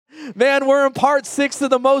Man, we're in part 6 of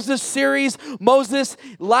the Moses series. Moses,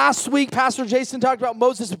 last week, Pastor Jason talked about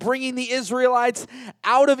Moses bringing the Israelites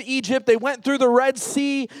out of Egypt. They went through the Red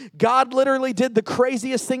Sea. God literally did the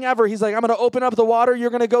craziest thing ever. He's like, I'm going to open up the water. You're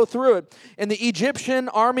going to go through it. And the Egyptian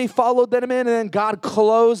army followed them in, and then God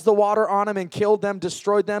closed the water on them and killed them,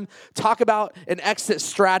 destroyed them. Talk about an exit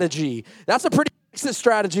strategy. That's a pretty exit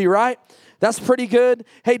strategy, right? That's pretty good.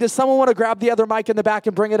 Hey, does someone want to grab the other mic in the back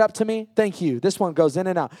and bring it up to me? Thank you. This one goes in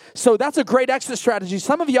and out. So that's a great exit strategy.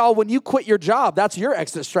 Some of y'all, when you quit your job, that's your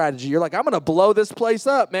exit strategy. You're like, I'm going to blow this place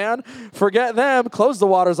up, man. Forget them. Close the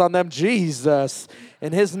waters on them. Jesus,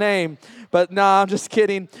 in his name. But no, I'm just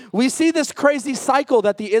kidding. We see this crazy cycle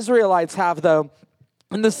that the Israelites have, though.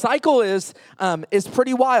 And the cycle is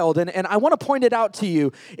pretty wild, and I want to point it out to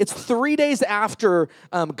you. It's 3 days after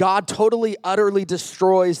God totally, utterly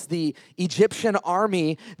destroys the Egyptian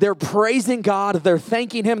army. They're praising God, they're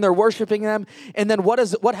thanking Him, they're worshiping Him, and then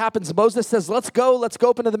what happens? Moses says, let's go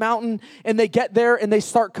up into the mountain, and they get there, and they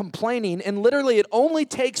start complaining, and literally it only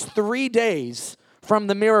takes 3 days from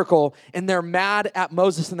the miracle, and they're mad at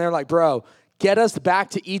Moses, and they're like, bro, get us back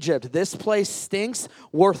to Egypt. This place stinks.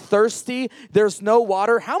 We're thirsty. There's no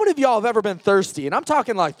water. How many of y'all have ever been thirsty? And I'm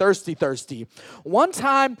talking like thirsty. One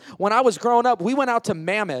time when I was growing up, we went out to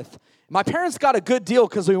Mammoth. My parents got a good deal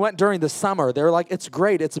because we went during the summer. They were like, it's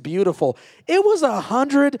great. It's beautiful. It was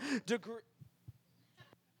 100 degrees.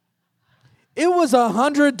 It was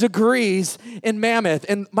 100 degrees in Mammoth,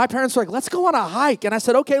 and my parents were like, let's go on a hike. And I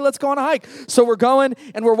said, okay, let's go on a hike. So we're going,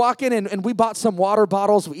 and we're walking, and we bought some water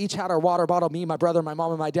bottles. We each had our water bottle, me, my brother, my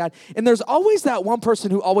mom, and my dad. And there's always that one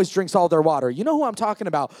person who always drinks all their water. You know who I'm talking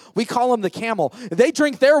about? We call them the camel. They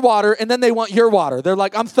drink their water, and then they want your water. They're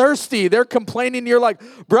like, I'm thirsty. They're complaining. You're like,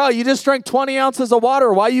 bro, you just drank 20 ounces of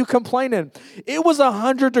water. Why are you complaining? It was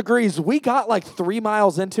 100 degrees. We got like 3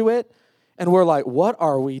 miles into it. And we're like, what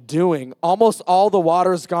are we doing? Almost all the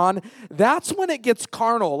water's gone. That's when it gets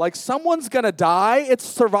carnal. Like someone's going to die. It's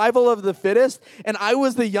survival of the fittest. And I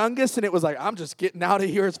was the youngest, and it was like, I'm just getting out of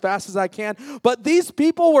here as fast as I can. But these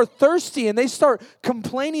people were thirsty, and they start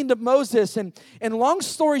complaining to Moses. And long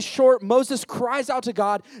story short, Moses cries out to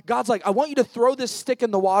God. God's like, I want you to throw this stick in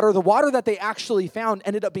the water. The water that they actually found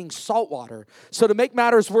ended up being salt water. So to make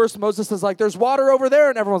matters worse, Moses is like, there's water over there.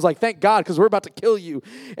 And everyone's like, thank God, because we're about to kill you.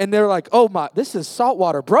 And they're like, oh, this is salt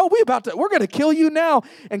water, bro. We're going to kill you now.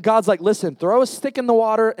 And God's like, listen, throw a stick in the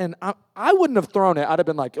water. And I wouldn't have thrown it. I'd have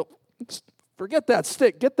been like, oh, forget that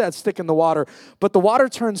stick. Get that stick in the water. But the water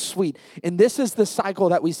turns sweet. And this is the cycle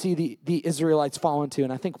that we see the Israelites fall into.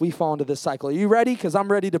 And I think we fall into this cycle. Are you ready? Because I'm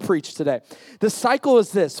ready to preach today. The cycle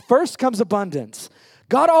is this. First comes abundance.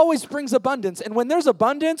 God always brings abundance. And when there's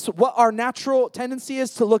abundance, what our natural tendency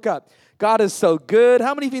is to look up. God is so good.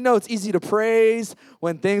 How many of you know it's easy to praise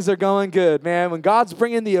when things are going good, man? When God's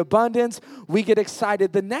bringing the abundance, we get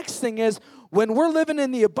excited. The next thing is when we're living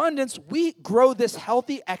in the abundance, we grow this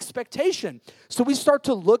healthy expectation. So we start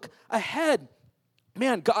to look ahead.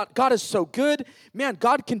 Man, God is so good. Man,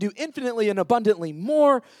 God can do infinitely and abundantly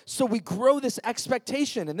more. So we grow this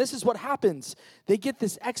expectation. And this is what happens. They get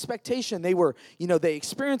this expectation. They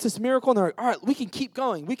experience this miracle, and they're like, all right, we can keep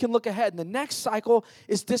going. We can look ahead. And the next cycle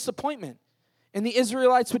is disappointment. And the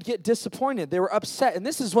Israelites would get disappointed. They were upset. And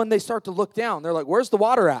this is when they start to look down. They're like, where's the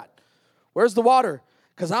water at? Where's the water?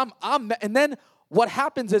 Because and then what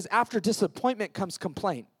happens is after disappointment comes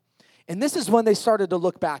complaint. And this is when they started to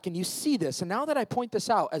look back, and you see this. And now that I point this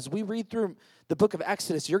out, as we read through the book of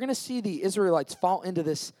Exodus, you're going to see the Israelites fall into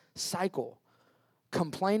this cycle.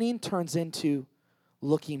 Complaining turns into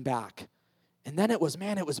looking back. And then it was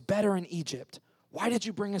better in Egypt. Why did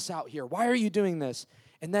you bring us out here? Why are you doing this?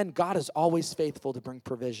 And then God is always faithful to bring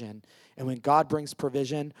provision. And when God brings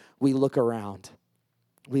provision, we look around.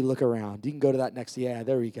 We look around. You can go to that next. Yeah,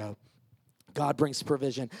 there we go. God brings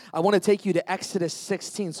provision. I want to take you to Exodus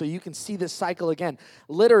 16 so you can see this cycle again.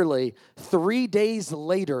 Literally 3 days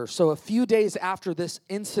later, so a few days after this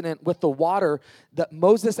incident with the water, that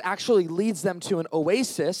Moses actually leads them to an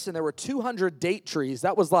oasis, and there were 200 date trees.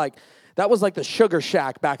 That was like the sugar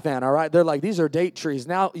shack back then, all right? They're like, these are date trees.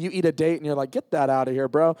 Now you eat a date, and you're like, get that out of here,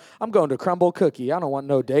 bro. I'm going to crumble cookie. I don't want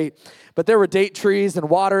no date. But there were date trees and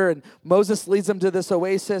water, and Moses leads them to this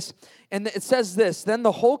oasis. And it says this, then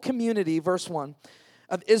the whole community, verse 1,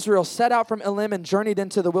 of Israel set out from Elim and journeyed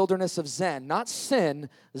into the wilderness of Zin. Not Sin,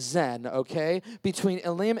 Zen, okay? Between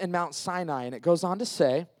Elim and Mount Sinai. And it goes on to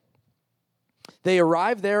say, they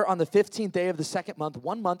arrived there on the 15th day of the second month,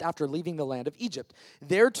 1 month after leaving the land of Egypt.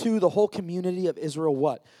 There too, the whole community of Israel,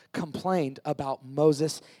 what? Complained about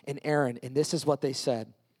Moses and Aaron. And this is what they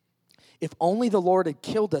said. If only the Lord had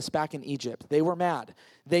killed us back in Egypt. They were mad.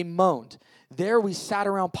 They moaned. There we sat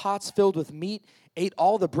around pots filled with meat, ate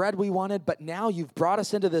all the bread we wanted, but now you've brought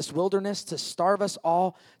us into this wilderness to starve us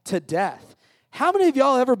all to death. How many of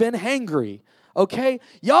y'all ever been hangry? Okay,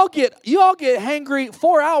 y'all get hangry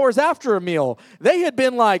 4 hours after a meal. They had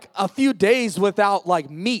been like a few days without like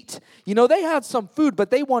meat. You know, they had some food,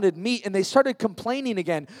 but they wanted meat, and they started complaining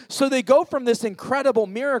again. So they go from this incredible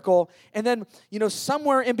miracle, and then, you know,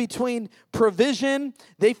 somewhere in between provision,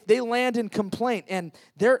 they land in complaint, and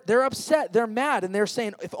they're upset, they're mad, and they're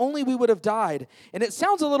saying, if only we would have died. And it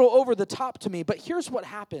sounds a little over the top to me, but here's what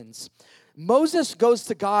happens. Moses goes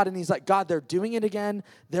to God, and he's like, God, they're doing it again.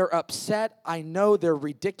 They're upset. I know they're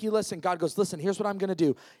ridiculous. And God goes, listen, here's what I'm going to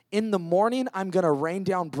do. In the morning, I'm going to rain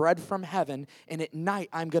down bread from heaven, and at night,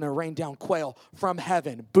 I'm going to rain down quail from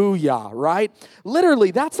heaven. Booyah, right?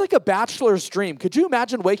 Literally, that's like a bachelor's dream. Could you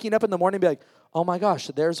imagine waking up in the morning and be like, oh my gosh,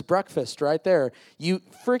 there's breakfast right there. You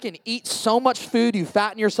freaking eat so much food, you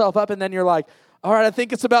fatten yourself up, and then you're like, all right, I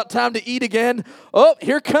think it's about time to eat again. Oh,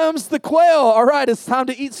 here comes the quail. All right, it's time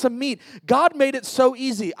to eat some meat. God made it so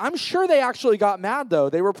easy. I'm sure they actually got mad, though.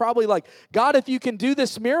 They were probably like, God, if you can do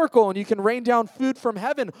this miracle and you can rain down food from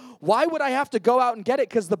heaven, why would I have to go out and get it?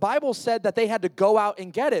 Because the Bible said that they had to go out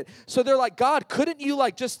and get it. So they're like, God, couldn't you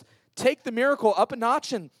like just take the miracle up a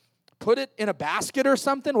notch and put it in a basket or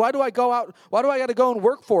something? Why do I go out? Why do I got to go and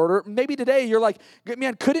work for it? Or maybe today you're like,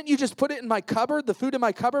 man, couldn't you just put it in my cupboard, the food in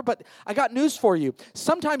my cupboard? But I got news for you.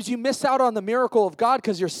 Sometimes you miss out on the miracle of God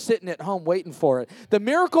because you're sitting at home waiting for it. The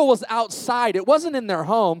miracle was outside. It wasn't in their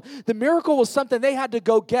home. The miracle was something they had to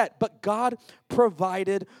go get, but God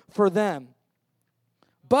provided for them.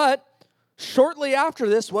 But shortly after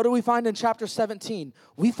this, what do we find in chapter 17?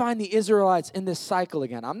 We find the Israelites in this cycle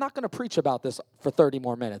again. I'm not going to preach about this for 30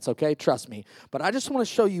 more minutes, okay? Trust me. But I just want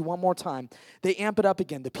to show you one more time. They amp it up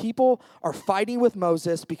again. The people are fighting with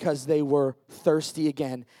Moses because they were thirsty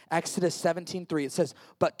again. Exodus 17:3, it says,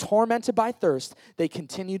 but tormented by thirst, they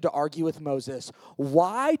continued to argue with Moses.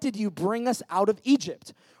 Why did you bring us out of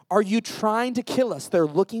Egypt? Are you trying to kill us? They're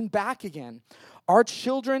looking back again. Our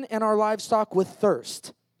children and our livestock with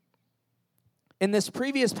thirst. In this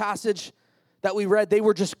previous passage that we read, they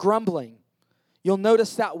were just grumbling. You'll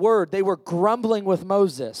notice that word. They were grumbling with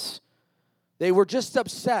Moses. They were just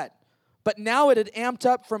upset. But now it had amped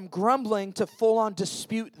up from grumbling to full-on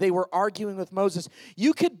dispute. They were arguing with Moses.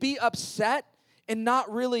 You could be upset and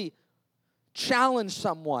not really challenge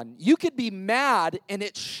someone. You could be mad and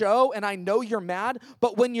it show, and I know you're mad,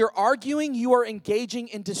 but when you're arguing, you are engaging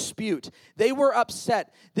in dispute. They were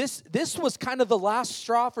upset. This was kind of the last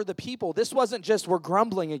straw for the people. This wasn't just we're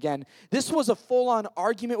grumbling again. This was a full-on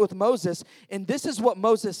argument with Moses, and this is what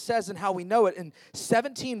Moses says and how we know it. In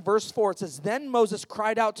 17 verse 4, it says, then Moses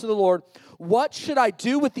cried out to the Lord, what should I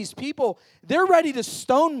do with these people? They're ready to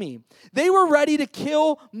stone me. They were ready to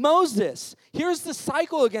kill Moses. Here's the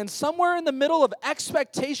cycle again. Somewhere in the middle of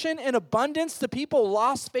expectation and abundance, the people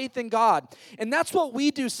lost faith in God. And that's what we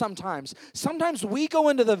do sometimes. Sometimes we go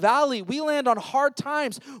into the valley. We land on hard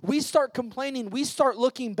times. We start complaining. We start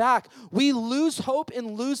looking back. We lose hope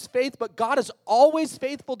and lose faith, but God is always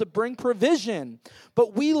faithful to bring provision.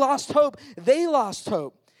 But we lost hope. They lost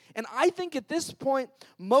hope. And I think at this point,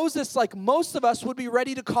 Moses, like most of us, would be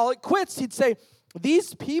ready to call it quits. He'd say,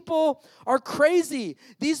 these people are crazy.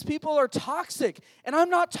 These people are toxic. And I'm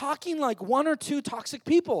not talking like one or two toxic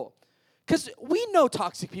people. Because we know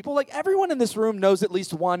toxic people. Like everyone in this room knows at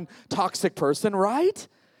least one toxic person, right?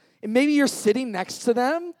 And maybe you're sitting next to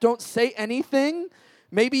them. Don't say anything.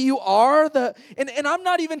 Maybe you are and I'm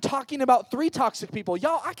not even talking about 3 toxic people.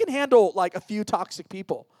 Y'all, I can handle like a few toxic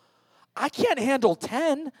people. I can't handle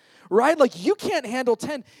 10, right? Like you can't handle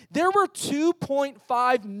 10. There were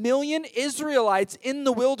 2.5 million Israelites in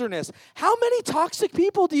the wilderness. How many toxic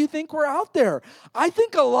people do you think were out there? I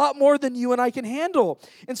think a lot more than you and I can handle.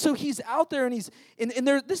 And so he's out there and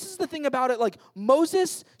this is the thing about it. Like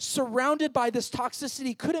Moses, surrounded by this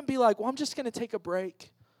toxicity, couldn't be like, well, I'm just going to take a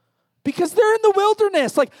break. Because they're in the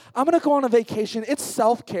wilderness. Like, I'm going to go on a vacation. It's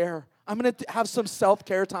self-care. I'm going to have some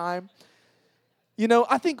self-care time. You know,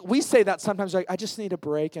 I think we say that sometimes, like, I just need a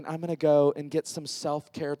break, and I'm going to go and get some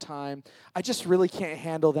self-care time. I just really can't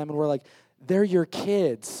handle them. And we're like, they're your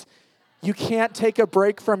kids. You can't take a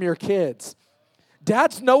break from your kids.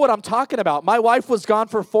 Dads know what I'm talking about. My wife was gone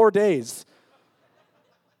for 4 days.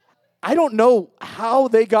 I don't know how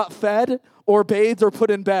they got fed or bathed or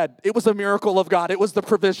put in bed. It was a miracle of God. It was the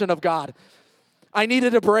provision of God. I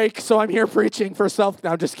needed a break, so I'm here preaching for self.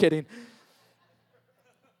 No, I'm just kidding.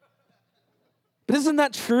 But isn't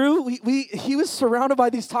that true? He was surrounded by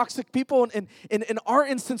these toxic people. And in our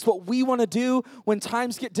instance, what we want to do when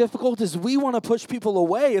times get difficult is we want to push people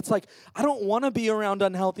away. It's like, I don't want to be around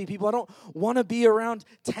unhealthy people. I don't want to be around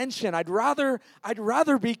tension. I'd rather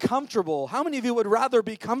be comfortable. How many of you would rather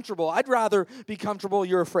be comfortable? I'd rather be comfortable.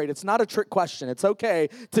 You're afraid. It's not a trick question. It's okay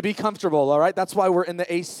to be comfortable, all right? That's why we're in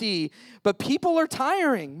the AC. But people are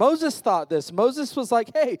tiring. Moses thought this. Moses was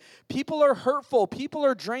like, hey, people are hurtful. People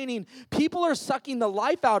are draining. People are sucking the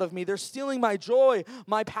life out of me. They're stealing my joy,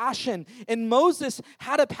 my passion. And Moses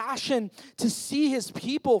had a passion to see his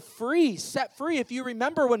people free, set free. If you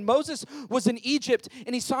remember when Moses was in Egypt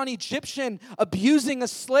and he saw an Egyptian abusing a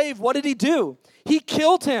slave, what did he do? He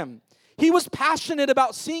killed him. He was passionate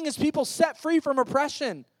about seeing his people set free from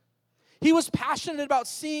oppression. He was passionate about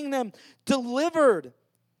seeing them delivered.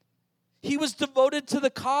 He was devoted to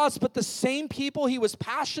the cause, but the same people he was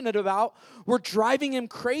passionate about were driving him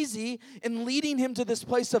crazy and leading him to this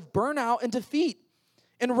place of burnout and defeat.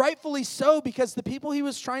 And rightfully so, because the people he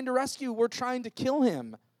was trying to rescue were trying to kill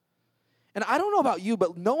him. And I don't know about you,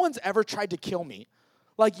 but no one's ever tried to kill me.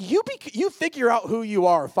 Like, you figure out who you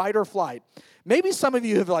are, fight or flight. Maybe some of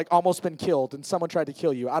you have almost been killed and someone tried to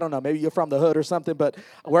kill you. I don't know. Maybe you're from the hood or something. But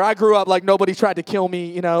where I grew up, nobody tried to kill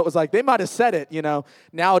me. It was like they might have said it,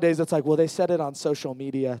 Nowadays, it's like, well, they said it on social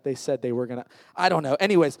media. They said they were going to. I don't know.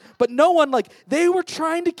 Anyways, but no one, they were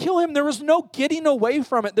trying to kill him. There was no getting away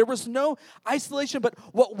from it. There was no isolation. But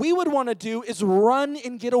what we would want to do is run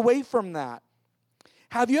and get away from that.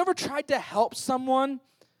 Have you ever tried to help someone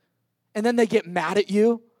and then they get mad at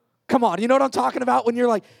you? Come on, you know what I'm talking about? When you're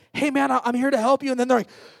like, hey, man, I'm here to help you. And then they're like,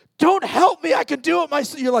 don't help me. I can do it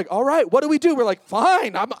myself. You're like, all right, what do we do? We're like,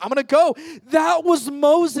 fine, I'm going to go. That was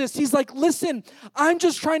Moses. He's like, listen, I'm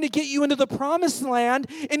just trying to get you into the promised land,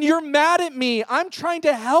 and you're mad at me. I'm trying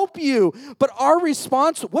to help you. But our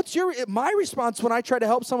response, my response when I try to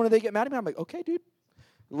help someone and they get mad at me? I'm like, okay, dude,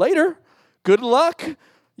 later. Good luck.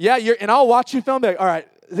 Yeah, and I'll watch you film. Like, all right.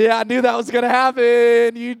 Yeah, I knew that was going to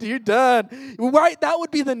happen. You're done. Right? That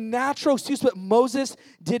would be the natural excuse, but Moses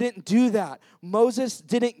didn't do that. Moses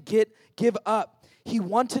didn't give up. He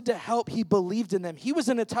wanted to help. He believed in them. He was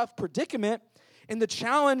in a tough predicament, and the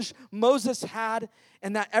challenge Moses had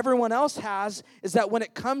and that everyone else has is that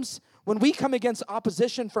when we come against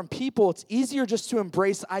opposition from people, it's easier just to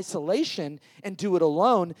embrace isolation and do it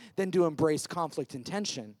alone than to embrace conflict and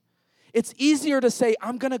tension. It's easier to say,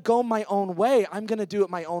 I'm going to go my own way. I'm going to do it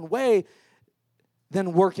my own way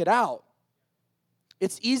than work it out.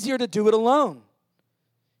 It's easier to do it alone.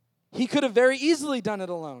 He could have very easily done it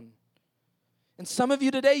alone. And some of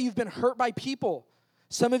you today, you've been hurt by people.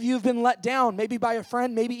 Some of you have been let down, maybe by a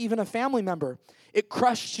friend, maybe even a family member. It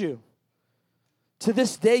crushed you. To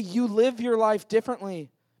this day, you live your life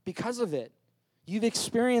differently because of it. You've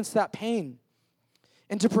experienced that pain.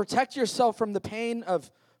 And to protect yourself from the pain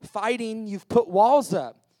of fighting, you've put walls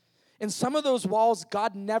up. And some of those walls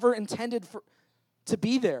God never intended to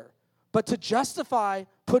be there. But to justify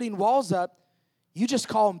putting walls up, you just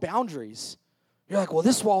call them boundaries. You're like, well,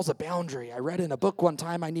 this wall's a boundary. I read in a book one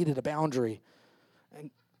time I needed a boundary. And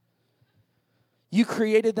you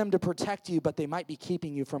created them to protect you, but they might be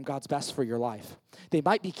keeping you from God's best for your life. They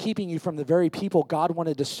might be keeping you from the very people God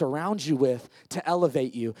wanted to surround you with to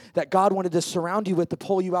elevate you, that God wanted to surround you with to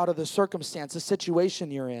pull you out of the circumstance, the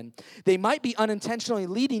situation you're in. They might be unintentionally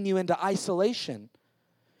leading you into isolation.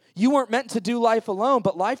 You weren't meant to do life alone,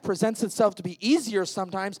 but life presents itself to be easier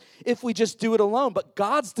sometimes if we just do it alone. But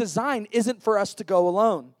God's design isn't for us to go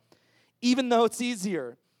alone, even though it's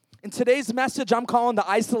easier. In today's message, I'm calling the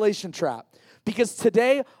isolation trap. Because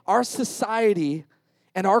today, our society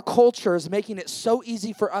and our culture is making it so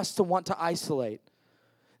easy for us to want to isolate.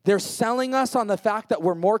 They're selling us on the fact that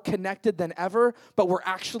we're more connected than ever, but we're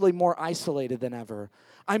actually more isolated than ever.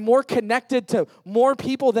 I'm more connected to more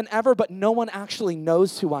people than ever, but no one actually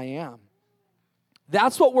knows who I am.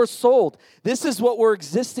 That's what we're sold. This is what we're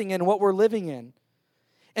existing in, what we're living in.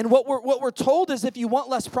 And what we're told is if you want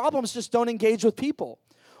less problems, just don't engage with people.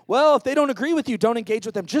 Well, if they don't agree with you, don't engage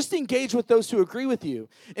with them. Just engage with those who agree with you.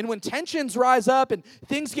 And when tensions rise up and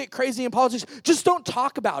things get crazy in politics, just don't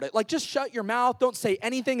talk about it. Just shut your mouth. Don't say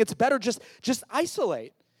anything. It's better just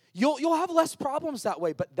isolate. You'll have less problems that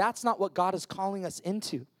way, but that's not what God is calling us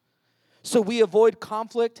into. So we avoid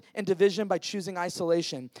conflict and division by choosing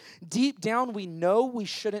isolation. Deep down, we know we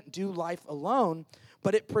shouldn't do life alone,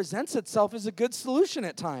 but it presents itself as a good solution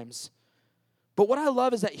at times. But what I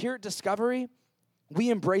love is that here at Discovery, We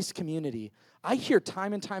embrace community. I hear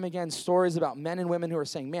time and time again stories about men and women who are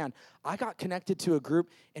saying, man, I got connected to a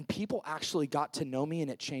group and people actually got to know me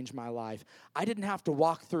and it changed my life. I didn't have to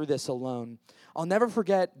walk through this alone. I'll never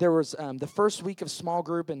forget, there was the first week of small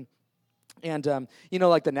group and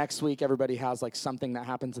like the next week, everybody has like something that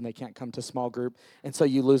happens and they can't come to small group. And so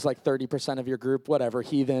you lose like 30% of your group, whatever,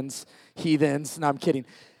 heathens. No, I'm kidding.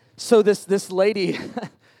 So this lady,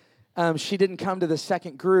 she didn't come to the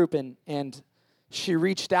second group and she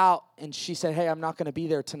reached out and she said, hey, I'm not going to be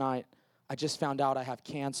there tonight. I just found out I have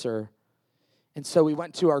cancer. And so we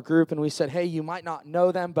went to our group and we said, hey, you might not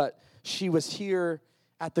know them, but she was here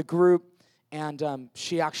at the group and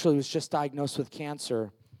she actually was just diagnosed with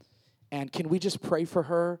cancer. And can we just pray for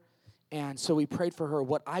her? And so we prayed for her.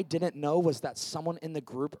 What I didn't know was that someone in the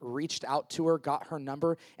group reached out to her, got her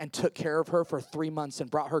number, and took care of her for 3 months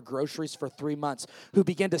and brought her groceries for 3 months, who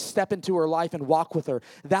began to step into her life and walk with her.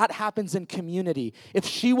 That happens in community. If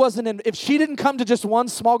she didn't come to just one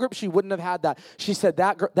small group, she wouldn't have had that. She said,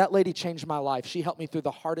 that lady changed my life. She helped me through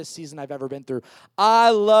the hardest season I've ever been through. I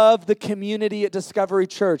love the community at Discovery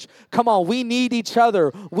Church. Come on, we need each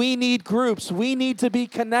other. We need groups. We need to be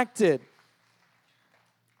connected.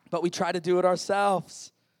 But we try to do it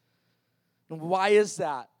ourselves. And why is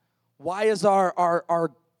that? Why is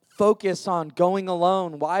our focus on going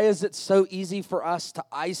alone? Why is it so easy for us to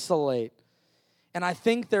isolate? And I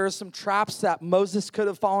think there are some traps that Moses could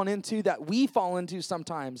have fallen into, that we fall into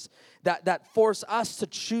sometimes, that force us to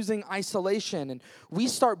choosing isolation. And we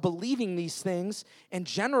start believing these things and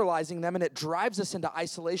generalizing them, and it drives us into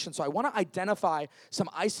isolation. So I want to identify some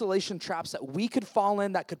isolation traps that we could fall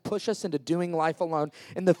in that could push us into doing life alone.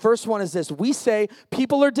 And the first one is this. We say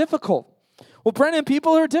people are difficult. Well, Brennan,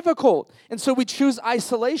 people are difficult, and so we choose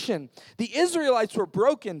isolation. The Israelites were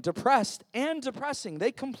broken, depressed, and depressing.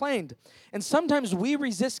 They complained. And sometimes we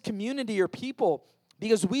resist community or people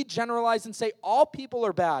because we generalize and say all people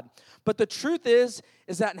are bad. But the truth is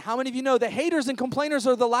that, and how many of you know, the haters and complainers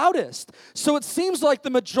are the loudest? So it seems like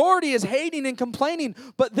the majority is hating and complaining,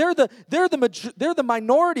 but they're the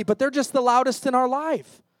minority, but they're just the loudest in our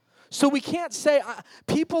life. So we can't say,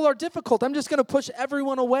 people are difficult. I'm just going to push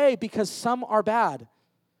everyone away because some are bad,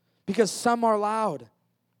 because some are loud.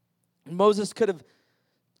 Moses could have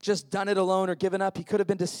just done it alone or given up. He could have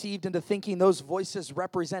been deceived into thinking those voices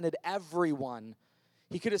represented everyone.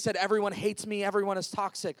 He could have said, everyone hates me, everyone is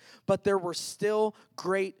toxic. But there were still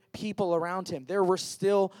great people around him. There were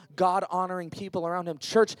still God-honoring people around him.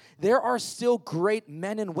 Church, there are still great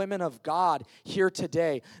men and women of God here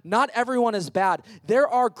today. Not everyone is bad. There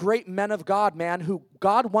are great men of God, man, who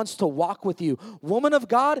God wants to walk with you. Woman of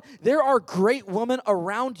God, there are great women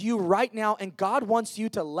around you right now, and God wants you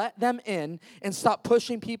to let them in and stop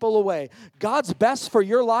pushing people away. God's best for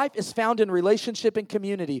your life is found in relationship and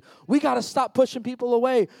community. We got to stop pushing people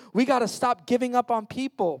away. We got to stop giving up on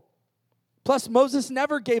people. Plus, Moses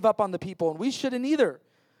never gave up on the people, and we shouldn't either.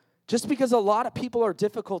 Just because a lot of people are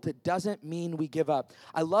difficult, it doesn't mean we give up.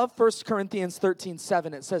 I love 1 Corinthians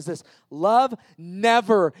 13:7. It says this, love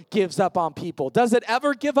never gives up on people. Does it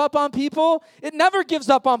ever give up on people? It never gives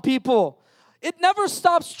up on people. It never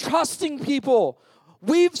stops trusting people.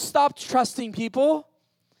 We've stopped trusting people,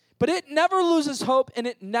 but it never loses hope and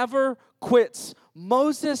it never quits.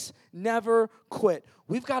 Moses never quit.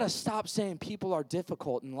 We've got to stop saying people are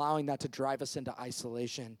difficult and allowing that to drive us into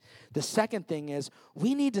isolation. The second thing is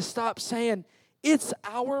we need to stop saying it's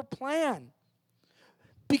our plan.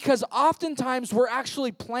 Because oftentimes we're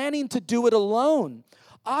actually planning to do it alone.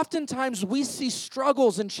 Oftentimes we see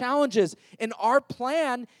struggles and challenges, and our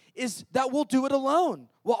plan is that we'll do it alone.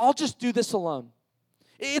 Well, I'll just do this alone.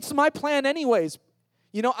 It's my plan anyways.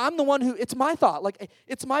 You know, I'm the one who, it's my thought. Like,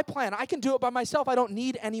 it's my plan. I can do it by myself. I don't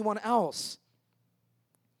need anyone else.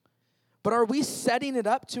 But are we setting it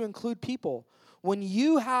up to include people? When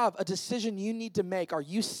you have a decision you need to make, are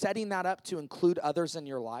you setting that up to include others in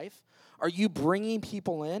your life? Are you bringing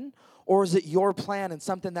people in? Or is it your plan and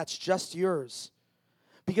something that's just yours?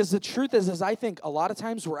 Because the truth is I think a lot of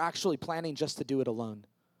times we're actually planning just to do it alone.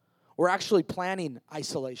 We're actually planning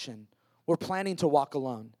isolation. We're planning to walk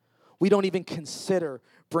alone. We don't even consider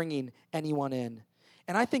bringing anyone in.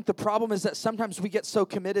 And I think the problem is that sometimes we get so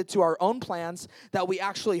committed to our own plans that we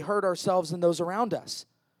actually hurt ourselves and those around us.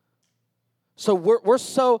 So we're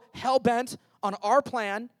so hell-bent on our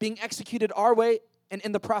plan being executed our way, and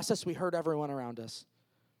in the process, we hurt everyone around us.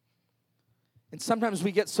 And sometimes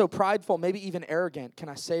we get so prideful, maybe even arrogant, can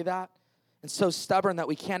I say that? And so stubborn that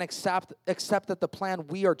we can't accept that the plan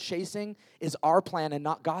we are chasing is our plan and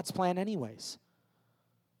not God's plan anyways.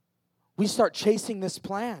 We start chasing this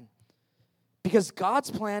plan because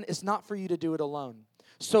God's plan is not for you to do it alone.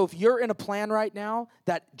 So if you're in a plan right now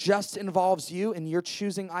that just involves you and you're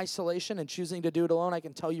choosing isolation and choosing to do it alone, I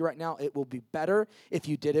can tell you right now, it will be better if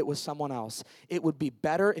you did it with someone else. It would be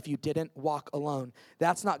better if you didn't walk alone.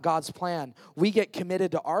 That's not God's plan. We get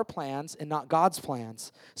committed to our plans and not God's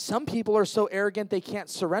plans. Some people are so arrogant they can't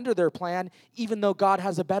surrender their plan even though God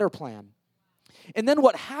has a better plan. And then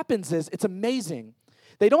what happens is, it's amazing.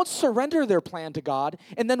 They don't surrender their plan to God,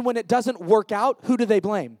 and then when it doesn't work out, who do they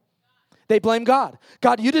blame? They blame God.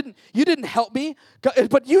 God, you didn't help me,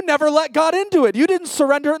 but you never let God into it. You didn't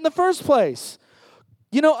surrender it in the first place.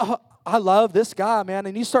 You know, I love this guy, man,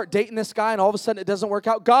 and you start dating this guy, and all of a sudden it doesn't work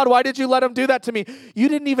out. God, why did you let him do that to me? You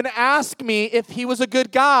didn't even ask me if he was a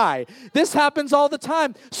good guy. This happens all the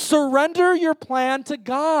time. Surrender your plan to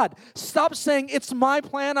God. Stop saying, it's my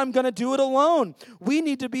plan, I'm going to do it alone. We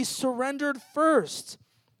need to be surrendered first.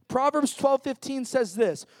 Proverbs 12:15 says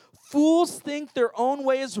this, fools think their own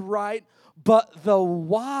way is right, but the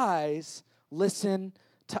wise listen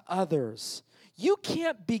to others. You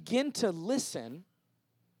can't begin to listen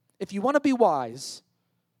if you want to be wise.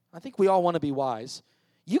 I think we all want to be wise.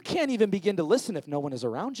 You can't even begin to listen if no one is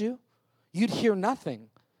around you. You'd hear nothing.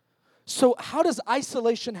 So how does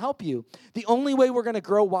isolation help you? The only way we're going to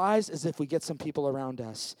grow wise is if we get some people around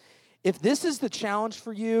us. If this is the challenge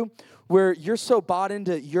for you, where you're so bought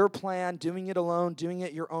into your plan, doing it alone, doing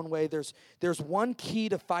it your own way, there's one key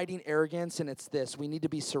to fighting arrogance, and it's this. We need to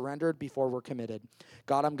be surrendered before we're committed.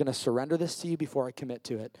 God, I'm going to surrender this to you before I commit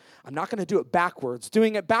to it. I'm not going to do it backwards.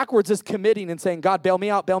 Doing it backwards is committing and saying, God, bail me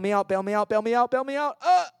out, bail me out, bail me out, bail me out, bail me out.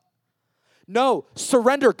 No,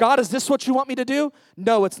 surrender. God, is this what you want me to do?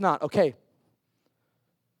 No, it's not. Okay.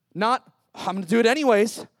 I'm going to do it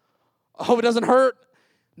anyways. I hope it doesn't hurt.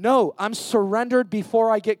 No, I'm surrendered before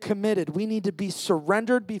I get committed. We need to be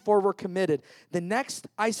surrendered before we're committed. The next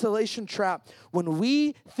isolation trap, when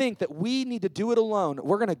we think that we need to do it alone,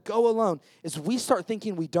 we're going to go alone, is we start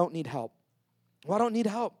thinking we don't need help. Well, I don't need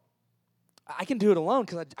help. I can do it alone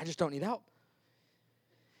because I just don't need help.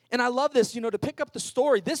 And I love this, to pick up the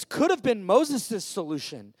story. This could have been Moses'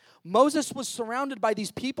 solution. Moses was surrounded by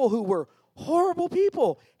these people who were horrible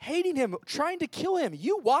people, hating him, trying to kill him.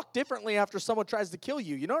 You walk differently after someone tries to kill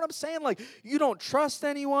you. You know what I'm saying? Like, you don't trust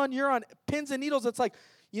anyone. You're on pins and needles. It's like,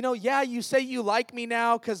 yeah, you say you like me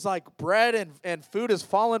now because, like, bread and food has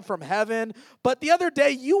fallen from heaven. But the other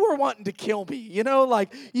day, you were wanting to kill me. You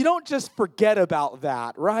don't just forget about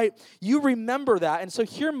that, right? You remember that. And so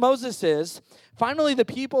here Moses is. Finally, the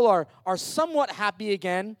people are somewhat happy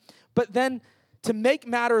again. But then to make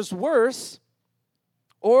matters worse,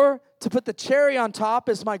 or to put the cherry on top,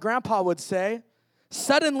 as my grandpa would say,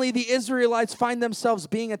 suddenly the Israelites find themselves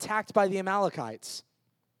being attacked by the Amalekites.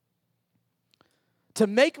 To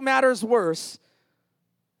make matters worse,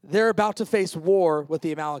 they're about to face war with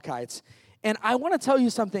the Amalekites. And I want to tell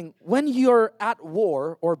you something. When you're at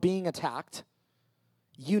war or being attacked,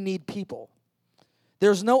 you need people.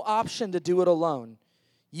 There's no option to do it alone.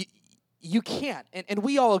 You can't. And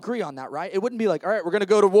we all agree on that, right? It wouldn't be like, all right, we're going to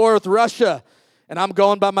go to war with Russia. And I'm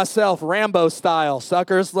going by myself, Rambo style,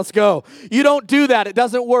 suckers, let's go. You don't do that. It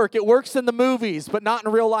doesn't work. It works in the movies, but not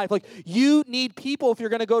in real life. Like, you need people if you're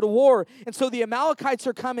going to go to war. And so the Amalekites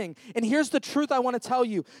are coming. And here's the truth I want to tell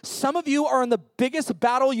you. Some of you are in the biggest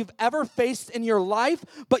battle you've ever faced in your life,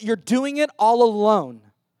 but you're doing it all alone.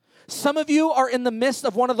 Some of you are in the midst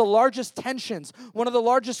of one of the largest tensions, one of the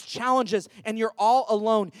largest challenges, and you're all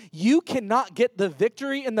alone. You cannot get the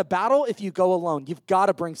victory in the battle if you go alone. You've got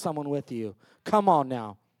to bring someone with you. Come on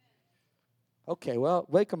now. Okay, well,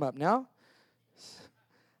 wake them up now.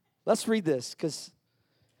 Let's read this, because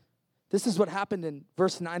this is what happened in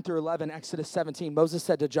verse 9 through 11, Exodus 17. Moses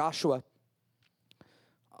said to Joshua,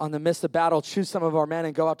 on the midst of battle, choose some of our men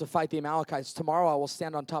and go out to fight the Amalekites. Tomorrow I will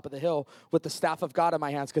stand on top of the hill with the staff of God in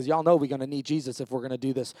my hands, because y'all know we're going to need Jesus if we're going to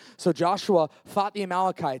do this. So Joshua fought the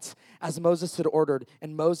Amalekites as Moses had ordered,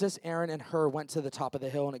 and Moses, Aaron, and Hur went to the top of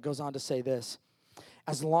the hill, and it goes on to say this.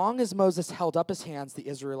 As long as Moses held up his hands, the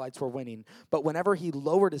Israelites were winning. But whenever he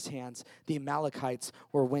lowered his hands, the Amalekites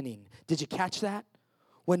were winning. Did you catch that?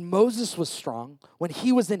 When Moses was strong, when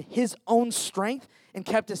he was in his own strength and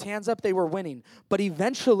kept his hands up, they were winning. But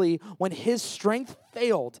eventually, when his strength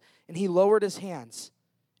failed and he lowered his hands,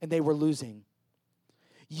 and they were losing.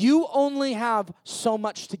 You only have so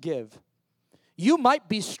much to give. You might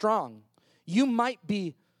be strong. You might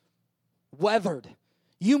be weathered.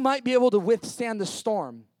 You might be able to withstand the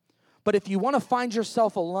storm. But if you want to find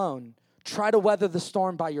yourself alone, try to weather the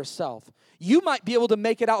storm by yourself. You might be able to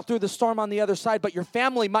make it out through the storm on the other side, but your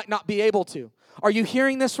family might not be able to. Are you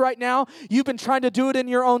hearing this right now? You've been trying to do it in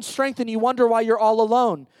your own strength, and you wonder why you're all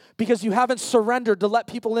alone because you haven't surrendered to let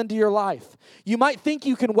people into your life. You might think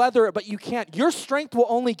you can weather it, but you can't. Your strength will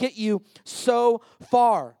only get you so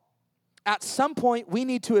far. At some point, we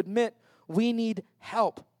need to admit we need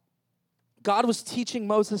help. God was teaching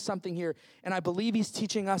Moses something here, and I believe he's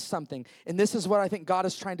teaching us something. And this is what I think God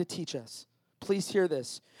is trying to teach us. Please hear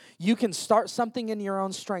this. You can start something in your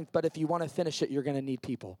own strength, but if you want to finish it, you're going to need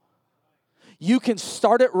people. You can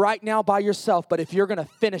start it right now by yourself, but if you're going to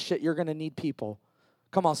finish it, you're going to need people.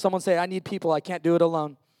 Come on, someone say, I need people. I can't do it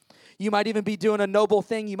alone. You might even be doing a noble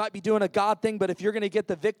thing. You might be doing a God thing, but if you're going to get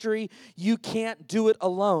the victory, you can't do it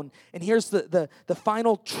alone. And here's the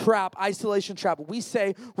final trap, isolation trap. We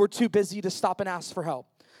say we're too busy to stop and ask for help.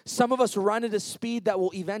 Some of us run at a speed that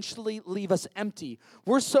will eventually leave us empty.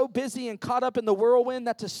 We're so busy and caught up in the whirlwind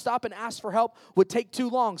that to stop and ask for help would take too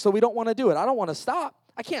long, so we don't want to do it. I don't want to stop.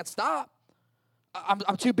 I can't stop.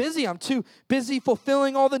 I'm too busy. I'm too busy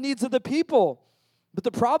fulfilling all the needs of the people. But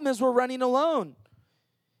the problem is we're running alone.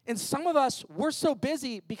 And some of us, we're so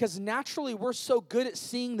busy because naturally we're so good at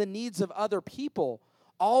seeing the needs of other people,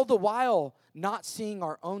 all the while not seeing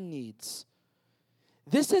our own needs.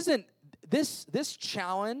 This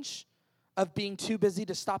challenge of being too busy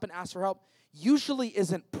to stop and ask for help usually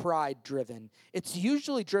isn't pride driven. It's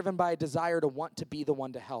usually driven by a desire to want to be the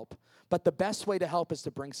one to help. But the best way to help is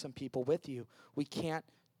to bring some people with you. We can't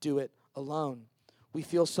do it alone. We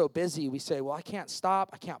feel so busy. We say, well, I can't stop.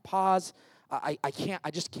 I can't pause. I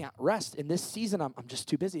just can't rest. In this season, I'm just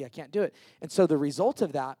too busy. I can't do it. And so the result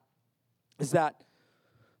of that is that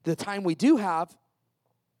the time we do have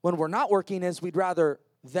when we're not working is we'd rather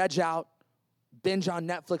veg out, binge on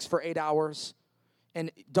Netflix for 8 hours,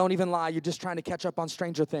 and don't even lie, you're just trying to catch up on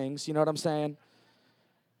Stranger Things. You know what I'm saying?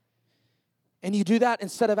 And you do that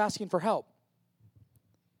instead of asking for help.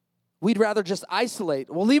 We'd rather just isolate.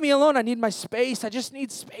 Well, leave me alone. I need my space. I just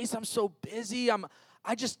need space. I'm so busy.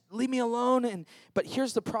 I just leave me alone. But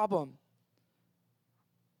here's the problem.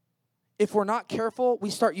 If we're not careful, we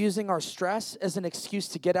start using our stress as an excuse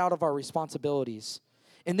to get out of our responsibilities.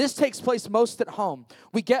 And this takes place most at home.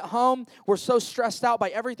 We get home, we're so stressed out by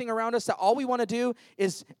everything around us that all we want to do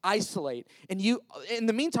is isolate. And in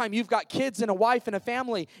the meantime, you've got kids and a wife and a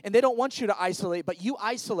family, and they don't want you to isolate, but you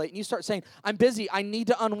isolate, and you start saying, I'm busy, I need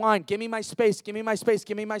to unwind, give me my space, give me my space,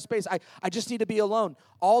 give me my space, I just need to be alone.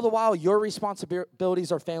 All the while, your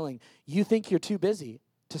responsibilities are failing. You think you're too busy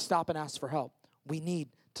to stop and ask for help. We need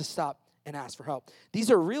to stop and ask for help.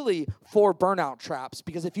 These are really 4 burnout traps,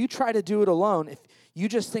 because if you try to do it alone, if you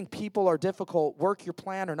just think people are difficult, work your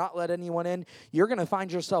plan, or not let anyone in, you're going to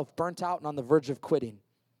find yourself burnt out and on the verge of quitting.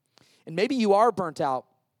 And maybe you are burnt out.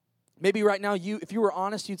 Maybe right now, if you were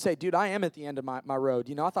honest, you'd say, dude, I am at the end of my road.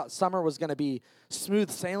 You know, I thought summer was going to be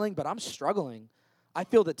smooth sailing, but I'm struggling. I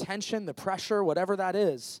feel the tension, the pressure, whatever that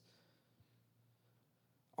is.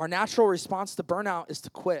 Our natural response to burnout is to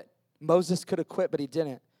quit. Moses could have quit, but he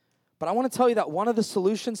didn't. But I want to tell you that one of the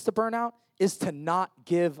solutions to burnout is to not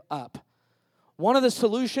give up. One of the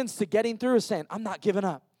solutions to getting through is saying, I'm not giving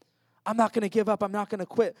up. I'm not going to give up. I'm not going to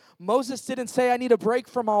quit. Moses didn't say, I need a break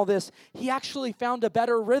from all this. He actually found a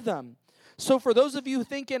better rhythm. So for those of you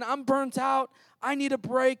thinking, I'm burnt out, I need a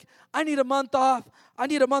break, I need a month off, I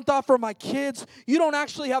need a month off for my kids, you don't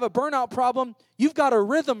actually have a burnout problem. You've got a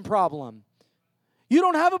rhythm problem. You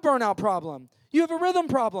don't have a burnout problem. You have a rhythm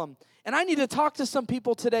problem. And I need to talk to some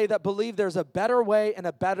people today that believe there's a better way and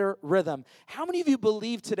a better rhythm. How many of you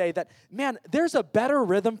believe today that, man, there's a better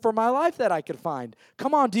rhythm for my life that I could find?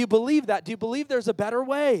 Come on, do you believe that? Do you believe there's a better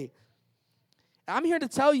way? I'm here to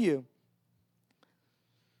tell you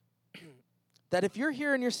that if you're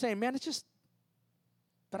here and you're saying, man,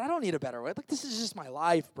 but I don't need a better way. Like, this is just my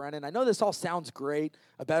life, Brennan. I know this all sounds great,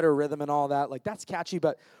 a better rhythm and all that. Like, that's catchy,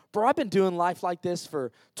 but bro, I've been doing life like this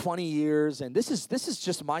for 20 years, and this is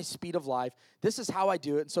just my speed of life. This is how I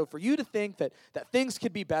do it. And so for you to think that things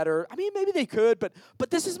could be better, I mean, maybe they could, but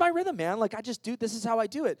this is my rhythm, man. Like, this is how I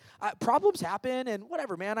do it. Problems happen, and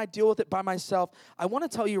whatever, man. I deal with it by myself. I want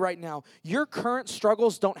to tell you right now, your current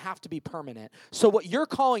struggles don't have to be permanent. So what you're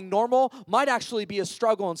calling normal might actually be a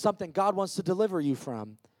struggle and something God wants to deliver you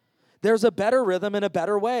from. There's a better rhythm and a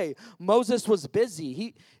better way. Moses was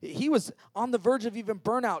busy. He was on the verge of even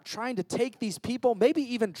burnout, trying to take these people, maybe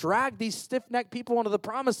even drag these stiff-necked people into the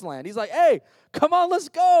promised land. He's like, hey, come on, let's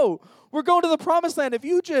go. We're going to the promised land. If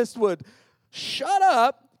you just would shut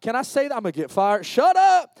up, can I say that? I'm going to get fired. Shut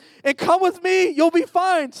up and come with me. You'll be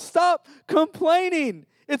fine. Stop complaining.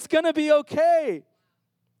 It's going to be okay.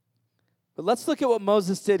 But let's look at what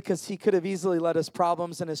Moses did, because he could have easily let his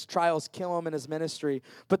problems and his trials kill him in his ministry.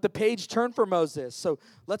 But the page turned for Moses. So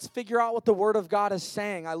let's figure out what the Word of God is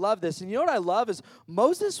saying. I love this. And you know what I love is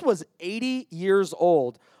Moses was 80 years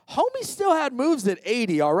old. Homie still had moves at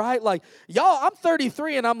 80, all right? Like, y'all, I'm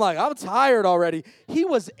 33, and I'm like, I'm tired already. He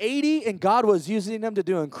was 80, and God was using him to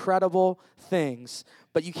do incredible things.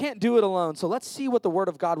 But you can't do it alone. So let's see what the Word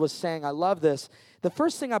of God was saying. I love this. The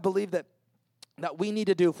first thing I believe that we need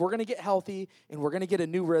to do if we're going to get healthy and we're going to get a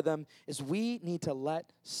new rhythm is we need to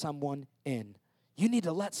let someone in. You need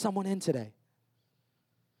to let someone in today.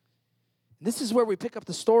 This is where we pick up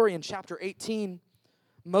the story in chapter 18.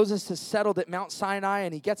 Moses has settled at Mount Sinai,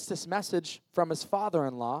 and he gets this message from his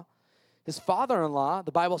father-in-law. His father-in-law,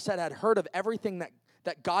 the Bible said, had heard of everything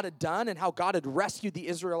that God had done and how God had rescued the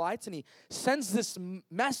Israelites, and he sends this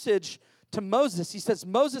message to Moses. He says,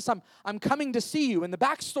 Moses, I'm coming to see you. And the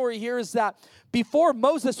backstory here is that before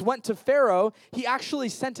Moses went to Pharaoh, he actually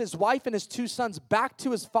sent his wife and his 2 sons back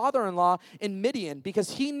to his father-in-law in Midian,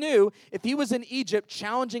 because he knew if he was in Egypt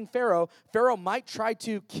challenging Pharaoh, Pharaoh might try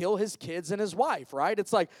to kill his kids and his wife, right?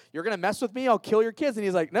 It's like, you're going to mess with me, I'll kill your kids. And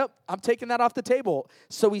he's like, nope, I'm taking that off the table.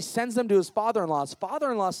 So he sends them to his father-in-law. His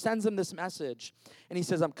father-in-law sends him this message, and he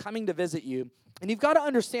says, I'm coming to visit you. And you've got to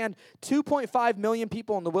understand, 2.5 million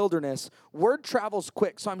people in the wilderness, word travels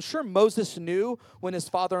quick. So I'm sure Moses knew when his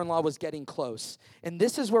father-in-law was getting close. And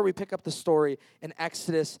this is where we pick up the story in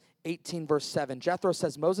Exodus 18, verse 7. Jethro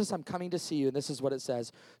says, Moses, I'm coming to see you. And this is what it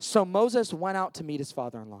says. So Moses went out to meet his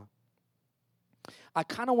father-in-law. I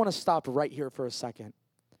kind of want to stop right here for a second.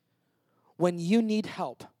 When you need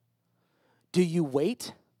help, do you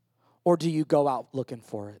wait or do you go out looking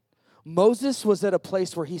for it? Moses was at a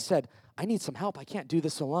place where he said, I need some help. I can't do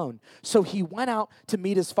this alone. So he went out to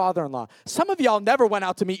meet his father-in-law. Some of y'all never went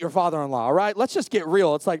out to meet your father-in-law, all right? Let's just get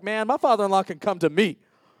real. It's like, man, my father-in-law can come to me.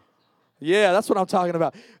 Yeah, that's what I'm talking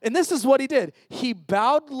about. And this is what he did. He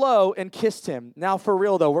bowed low and kissed him. Now, for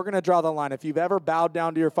real, though, we're going to draw the line. If you've ever bowed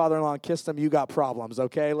down to your father-in-law and kissed him, you got problems,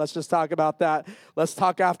 okay? Let's just talk about that. Let's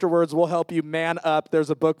talk afterwards. We'll help you man up. There's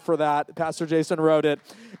a book for that. Pastor Jason wrote it.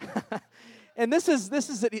 And this is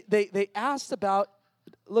it. They asked about,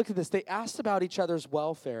 look at this, they asked about each other's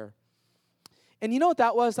welfare. And you know what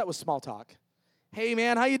that was? That was small talk. Hey,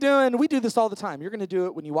 man, how you doing? We do this all the time. You're going to do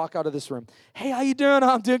it when you walk out of this room. Hey, how you doing?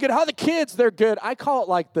 I'm doing good. How are the kids? They're good. I call it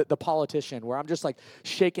like the politician, where I'm just like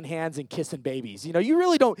shaking hands and kissing babies. You know, you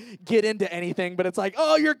really don't get into anything, but it's like,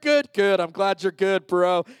 oh, you're good. Good. I'm glad you're good,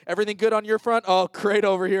 bro. Everything good on your front? Oh, great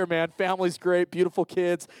over here, man. Family's great. Beautiful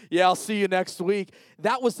kids. Yeah, I'll see you next week.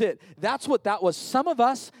 That was it. That's what that was. Some of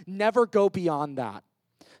us never go beyond that.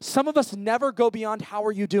 Some of us never go beyond, how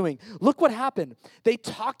are you doing? Look what happened. They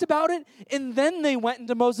talked about it, and then they went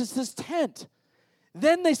into Moses' tent.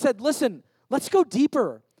 Then they said, listen, let's go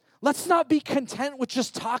deeper. Let's not be content with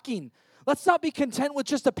just talking. Let's not be content with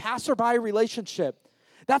just a passerby relationship.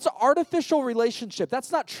 That's an artificial relationship.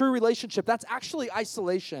 That's not true relationship. That's actually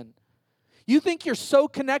isolation. You think you're so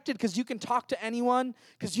connected because you can talk to anyone,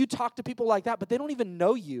 because you talk to people like that, but they don't even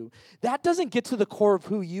know you. That doesn't get to the core of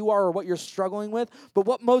who you are or what you're struggling with. But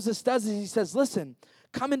what Moses does is he says, listen,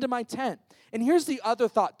 come into my tent. And here's the other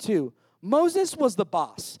thought too. Moses was the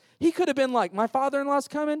boss. He could have been like, my father-in-law's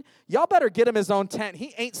coming. Y'all better get him his own tent.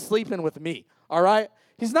 He ain't sleeping with me, all right?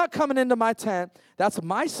 He's not coming into my tent. That's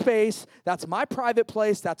my space. That's my private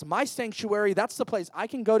place. That's my sanctuary. That's the place I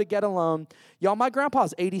can go to get alone. Y'all, my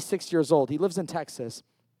grandpa's 86 years old. He lives in Texas.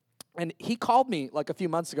 And he called me like a few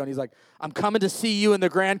months ago, and he's like, I'm coming to see you and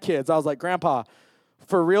the grandkids. I was like, Grandpa,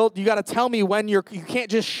 for real? You got to tell me when you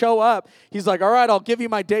can't just show up. He's like, all right, I'll give you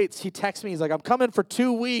my dates. He texts me. He's like, I'm coming for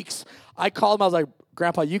 2 weeks. I called him. I was like,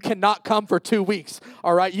 Grandpa, you cannot come for 2 weeks,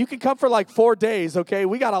 all right? You can come for like 4 days, okay?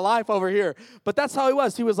 We got a life over here. But that's how he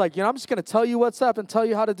was. He was like, I'm just going to tell you what's up and tell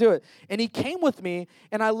you how to do it. And he came with me,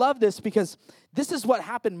 and I love this because this is what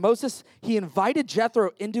happened. Moses, he invited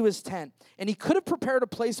Jethro into his tent, and he could have prepared a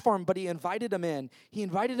place for him, but he invited him in. He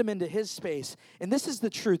invited him into his space. And this is the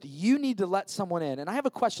truth. You need to let someone in. And I have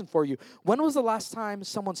a question for you. When was the last time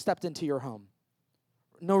someone stepped into your home?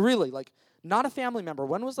 No, really, like, not a family member.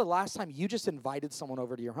 When was the last time you just invited someone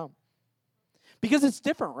over to your home? Because it's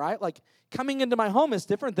different, right? Like, coming into my home is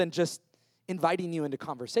different than just inviting you into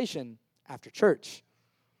conversation after church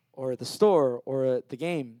or at the store or at the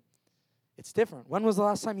game. It's different. When was the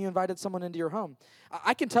last time you invited someone into your home?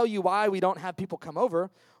 I can tell you why we don't have people come over.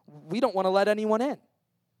 We don't want to let anyone in.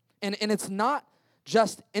 And it's not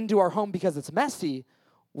just into our home because it's messy.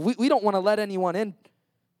 We don't want to let anyone in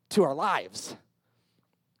to our lives,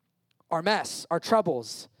 our mess, our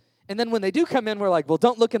troubles. And then when they do come in, we're like, well,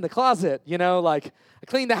 don't look in the closet, like I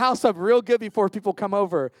clean the house up real good before people come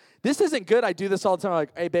over. This isn't good. I do this all the time. I'm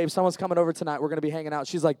like, hey, babe, someone's coming over tonight. We're going to be hanging out.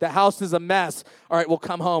 She's like, the house is a mess. All right, we'll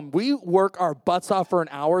come home. We work our butts off for an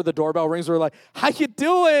hour. The doorbell rings. We're like, how you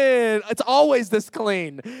doing? It's always this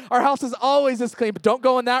clean. Our house is always this clean. But don't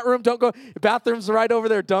go in that room. Don't go. The bathroom's right over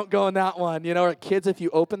there. Don't go in that one. You know, kids, if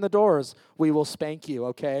you open the doors, we will spank you,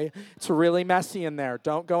 okay? It's really messy in there.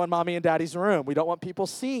 Don't go in mommy and daddy's room. We don't want people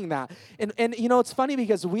seeing that. And you know, it's funny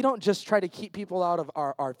because we don't just try to keep people out of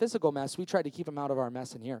our physical mess. We try to keep them out of our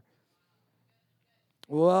mess in here.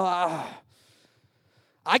 Well,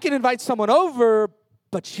 I can invite someone over,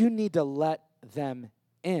 but you need to let them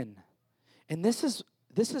in. And this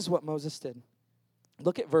is what Moses did.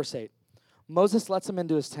 Look at verse 8. Moses lets him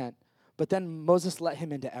into his tent, but then Moses let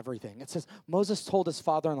him into everything. It says Moses told his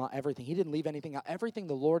father-in-law everything. He didn't leave anything out. Everything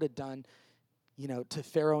the Lord had done, you know, to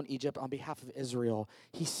Pharaoh in Egypt on behalf of Israel.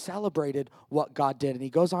 He celebrated what God did. And he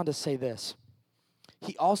goes on to say this.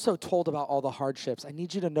 He also told about all the hardships. I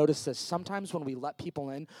need you to notice this. Sometimes when we let people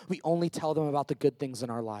in, we only tell them about the good things in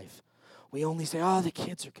our life. We only say, oh, the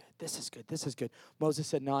kids are good. This is good. This is good. Moses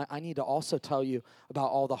said, no, I need to also tell you about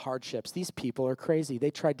all the hardships. These people are crazy. They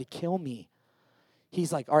tried to kill me.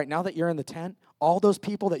 He's like, all right, now that you're in the tent, all those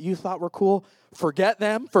people that you thought were cool, forget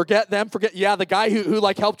them. Yeah, the guy who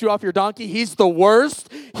like helped you off your donkey, he's the worst.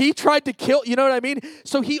 He tried to kill, you know what I mean?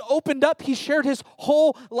 So he opened up, he shared his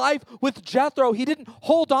whole life with Jethro. He didn't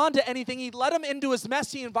hold on to anything. He let him into his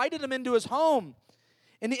mess. He invited him into his home.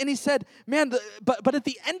 And he said, man, but at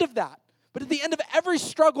the end of that, but at the end of every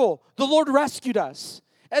struggle, the Lord rescued us.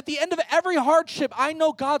 At the end of every hardship, I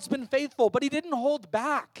know God's been faithful, but he didn't hold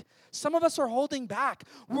back. Some of us are holding back.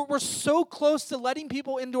 We're so close to letting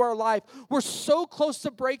people into our life. We're so close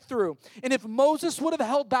to breakthrough. And if Moses would have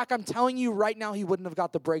held back, I'm telling you right now, he wouldn't have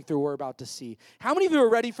got the breakthrough we're about to see. How many of you are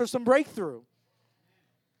ready for some breakthrough?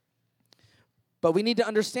 But we need to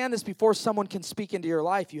understand this. Before someone can speak into your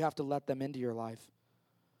life, you have to let them into your life.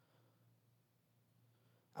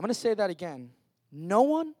 I'm going to say that again. No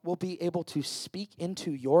one will be able to speak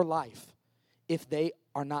into your life if they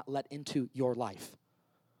are not let into your life.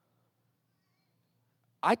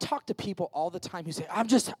 I talk to people all the time who say, I'm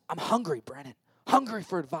hungry, Brennan. Hungry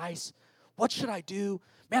for advice. What should I do?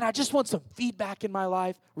 Man, I just want some feedback in my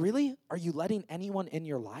life. Really? Are you letting anyone in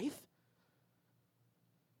your life?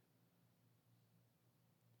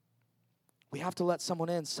 We have to let someone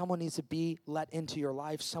in. Someone needs to be let into your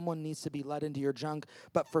life. Someone needs to be let into your junk.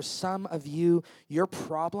 But for some of you, your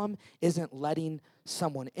problem isn't letting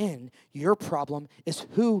someone in. Your problem is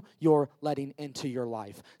who you're letting into your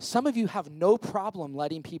life. Some of you have no problem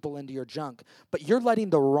letting people into your junk, but you're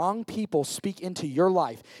letting the wrong people speak into your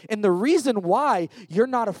life. And the reason why you're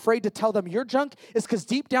not afraid to tell them your junk is because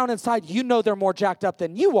deep down inside, you know they're more jacked up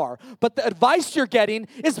than you are. But the advice you're getting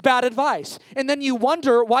is bad advice. And then you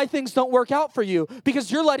wonder why things don't work out for you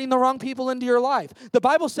because you're letting the wrong people into your life. The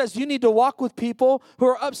Bible says you need to walk with people who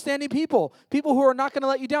are upstanding people who are not going to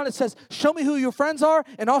let you down. It says, show me who your friends are,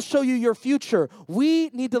 and I'll show you your future. We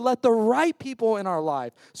need to let the right people in our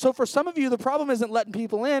life. So for some of you, the problem isn't letting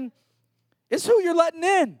people in. It's who you're letting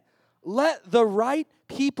in. Let the right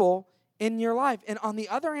people in your life. And on the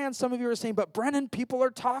other hand, some of you are saying, but Brennan, people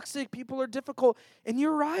are toxic, people are difficult. And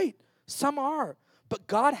you're right. Some are. But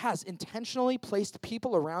God has intentionally placed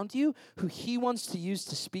people around you who he wants to use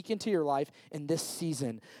to speak into your life in this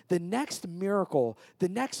season. The next miracle, the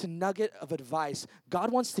next nugget of advice, God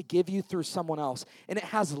wants to give you through someone else. And it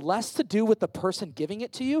has less to do with the person giving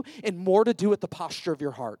it to you and more to do with the posture of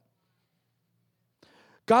your heart.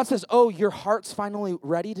 God says, oh, your heart's finally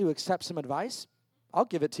ready to accept some advice? I'll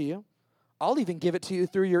give it to you. I'll even give it to you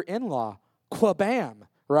through your in-law. Quabam,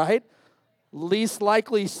 right? Least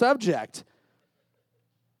likely subject.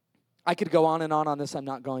 I could go on this. I'm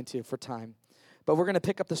not going to for time. But we're going to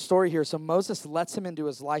pick up the story here. So Moses lets him into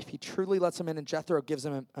his life. He truly lets him in, and Jethro gives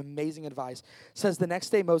him amazing advice. It says the next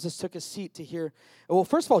day Moses took his seat to hear. Well,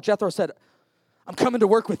 first of all, Jethro said, I'm coming to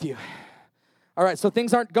work with you. All right, so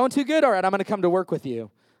things aren't going too good? All right, I'm going to come to work with you.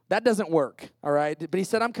 That doesn't work, all right? But he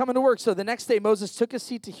said, I'm coming to work. So the next day Moses took his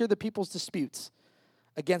seat to hear the people's disputes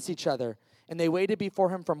against each other. And they waited before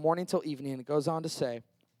him from morning till evening. And it goes on to say,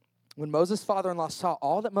 when Moses' father-in-law saw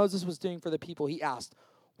all that Moses was doing for the people, he asked,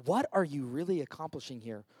 what are you really accomplishing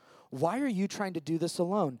here? Why are you trying to do this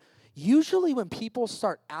alone? Usually when people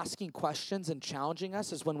start asking questions and challenging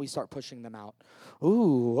us is when we start pushing them out.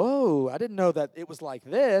 Ooh, whoa, I didn't know that it was like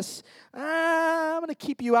this. I'm going to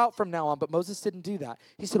keep you out from now on. But Moses didn't do that.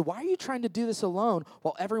 He said, why are you trying to do this alone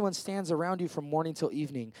while everyone stands around you from morning till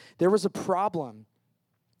evening? There was a problem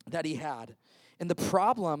that he had. And the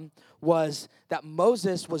problem was that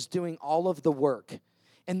Moses was doing all of the work.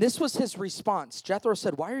 And this was his response. Jethro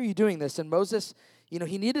said, why are you doing this? And Moses,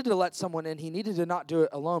 he needed to let someone in. He needed to not do it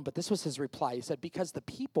alone, but this was his reply. He said, because the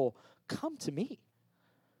people come to me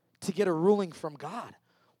to get a ruling from God.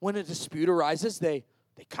 When a dispute arises, they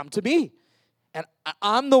come to me. And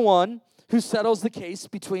I'm the one who settles the case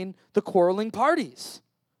between the quarreling parties.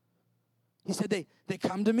 He said, they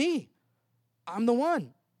come to me. I'm the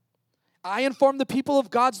one. I inform the people of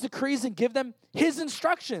God's decrees and give them his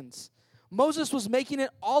instructions. Moses was making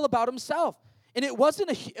it all about himself. And it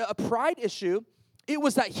wasn't a pride issue. It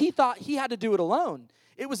was that he thought he had to do it alone.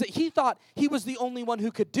 It was that he thought he was the only one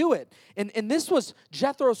who could do it. And this was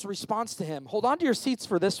Jethro's response to him. Hold on to your seats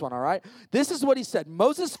for this one, all right? This is what he said.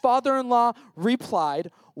 Moses' father-in-law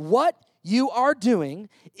replied, what you are doing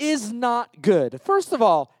is not good. First of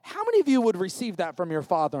all, how many of you would receive that from your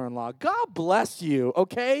father-in-law? God bless you,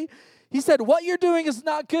 okay? He said, what you're doing is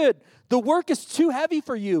not good. The work is too heavy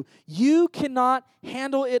for you. You cannot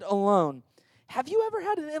handle it alone. Have you ever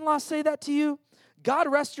had an in-law say that to you?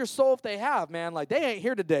 God rest your soul if they have, man. Like, they ain't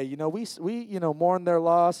here today. We mourn their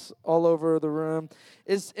loss all over the room.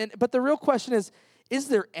 But the real question is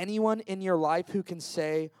there anyone in your life who can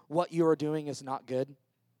say what you are doing is not good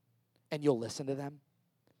and you'll listen to them?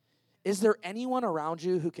 Is there anyone around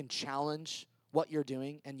you who can challenge what you're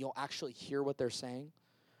doing and you'll actually hear what they're saying?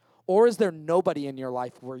 Or is there nobody in your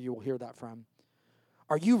life where you will hear that from?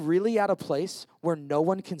 Are you really at a place where no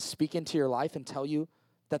one can speak into your life and tell you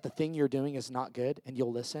that the thing you're doing is not good and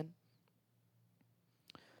you'll listen?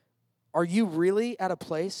 Are you really at a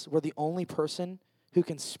place where the only person who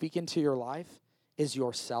can speak into your life is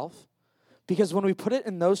yourself? Because when we put it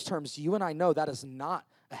in those terms, you and I know that is not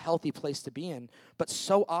a healthy place to be in. But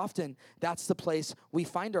so often, that's the place we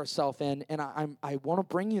find ourselves in. And I want to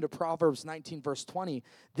bring you to Proverbs 19, verse 20.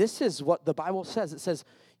 This is what the Bible says. It says,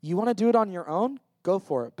 you want to do it on your own? Go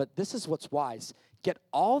for it. But this is what's wise. Get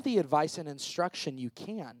all the advice and instruction you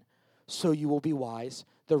can so you will be wise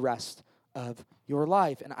the rest of your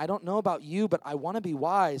life. And I don't know about you, but I want to be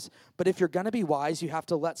wise. But if you're going to be wise, you have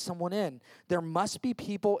to let someone in. There must be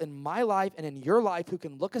people in my life and in your life who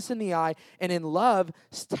can look us in the eye and in love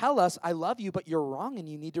tell us, I love you, but you're wrong and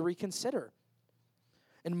you need to reconsider.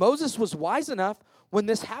 And Moses was wise enough when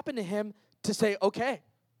this happened to him to say, okay,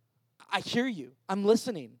 I hear you. I'm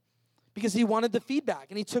listening. Because he wanted the feedback,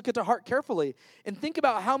 and he took it to heart carefully. And think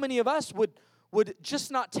about how many of us would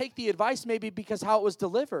just not take the advice maybe because how it was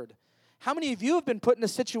delivered. How many of you have been put in a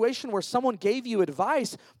situation where someone gave you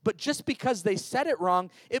advice, but just because they said it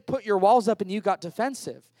wrong, it put your walls up and you got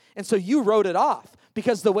defensive. And so you wrote it off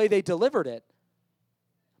because the way they delivered it.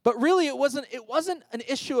 But really it wasn't an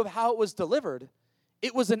issue of how it was delivered.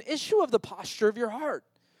 It was an issue of the posture of your heart.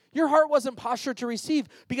 Your heart wasn't postured to receive,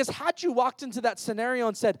 because had you walked into that scenario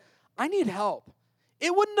and said, I need help,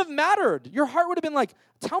 it wouldn't have mattered. Your heart would have been like,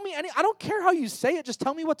 tell me I don't care how you say it, just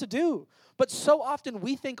tell me what to do. But so often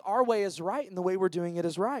we think our way is right and the way we're doing it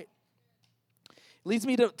is right. It leads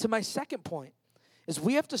me to my second point, is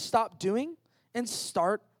we have to stop doing and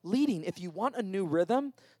start leading. If you want a new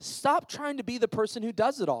rhythm, stop trying to be the person who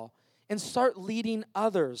does it all and start leading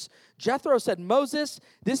others. Jethro said, Moses,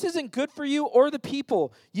 this isn't good for you or the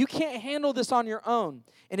people. You can't handle this on your own.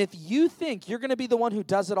 And if you think you're going to be the one who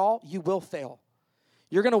does it all, you will fail.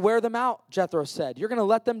 You're going to wear them out, Jethro said. You're going to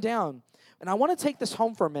let them down. And I want to take this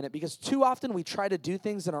home for a minute, because too often we try to do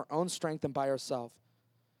things in our own strength and by ourselves.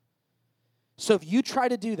 So if you try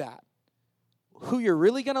to do that, who you're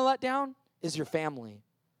really going to let down is your family.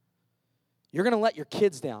 You're going to let your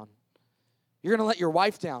kids down. You're going to let your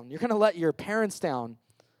wife down. You're going to let your parents down.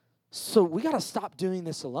 So we got to stop doing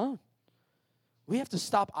this alone. We have to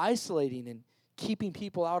stop isolating and keeping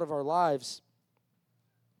people out of our lives.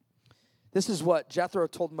 This is what Jethro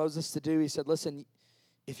told Moses to do. He said, listen,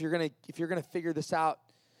 if you're going to figure this out,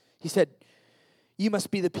 he said, you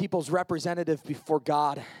must be the people's representative before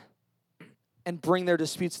God and bring their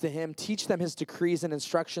disputes to him. Teach them his decrees and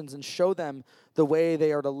instructions and show them the way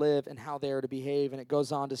they are to live and how they are to behave. And it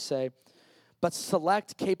goes on to say, but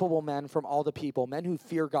select capable men from all the people, men who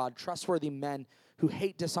fear God, trustworthy men who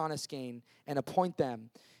hate dishonest gain, and appoint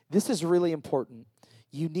them. This is really important.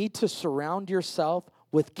 You need to surround yourself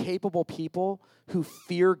with capable people who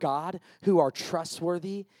fear God, who are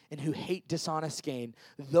trustworthy, and who hate dishonest gain.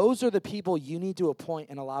 Those are the people you need to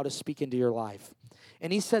appoint and allow to speak into your life.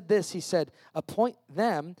 And he said this, he said, appoint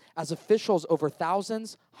them as officials over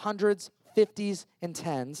thousands, hundreds, fifties, and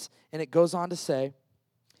tens. And it goes on to say,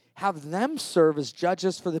 have them serve as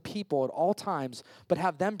judges for the people at all times, but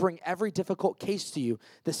have them bring every difficult case to you.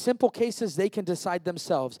 The simple cases they can decide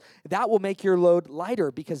themselves. That will make your load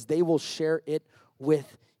lighter because they will share it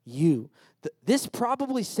with you. This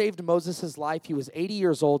probably saved Moses' life. He was 80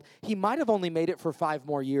 years old. He might have only made it for 5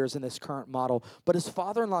 more years in this current model. But his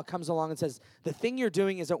father-in-law comes along and says, the thing you're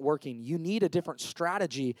doing isn't working. You need a different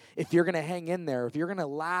strategy if you're going to hang in there, if you're going to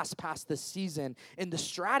last past this season. And the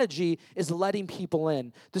strategy is letting people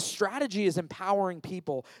in. The strategy is empowering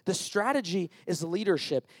people. The strategy is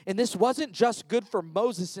leadership. And this wasn't just good for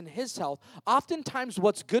Moses and his health. Oftentimes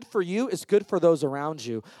what's good for you is good for those around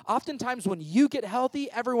you. Oftentimes when you get healthy,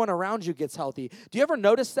 everyone around you gets healthy. Do you ever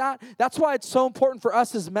notice that? That's why it's so important for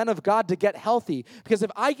us as men of God to get healthy. Because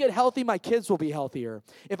if I get healthy, my kids will be healthier.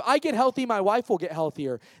 If I get healthy, my wife will get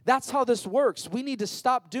healthier. That's how this works. We need to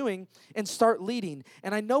stop doing and start leading.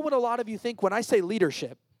 And I know what a lot of you think when I say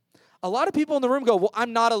leadership. A lot of people in the room go, well,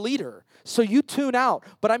 I'm not a leader, so you tune out.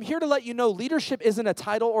 But I'm here to let you know leadership isn't a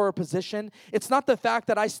title or a position. It's not the fact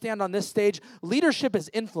that I stand on this stage. Leadership is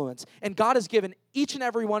influence, and God has given each and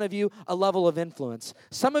every one of you a level of influence.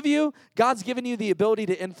 Some of you, God's given you the ability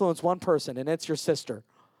to influence one person, and it's your sister.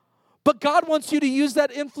 But God wants you to use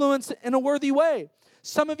that influence in a worthy way.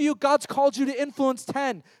 Some of you, God's called you to influence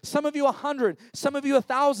 10. Some of you 100. Some of you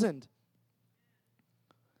 1,000.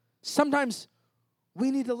 Sometimes we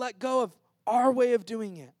need to let go of our way of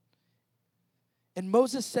doing it. And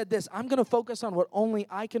Moses said this, I'm going to focus on what only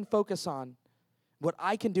I can focus on, what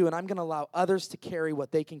I can do, and I'm going to allow others to carry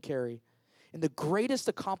what they can carry. And the greatest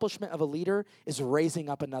accomplishment of a leader is raising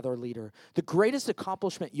up another leader. The greatest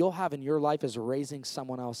accomplishment you'll have in your life is raising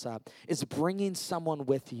someone else up, is bringing someone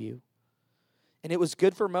with you. And it was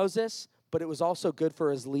good for Moses, but it was also good for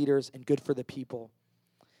his leaders and good for the people.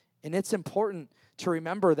 And it's important to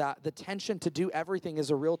remember that the tension to do everything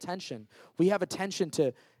is a real tension. We have a tension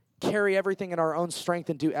to carry everything in our own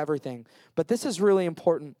strength and do everything. But this is really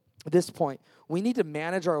important at this point. We need to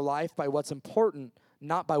manage our life by what's important,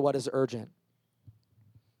 not by what is urgent.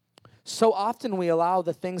 So often we allow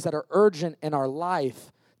the things that are urgent in our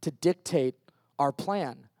life to dictate our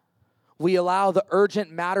plan. We allow the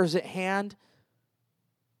urgent matters at hand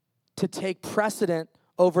to take precedent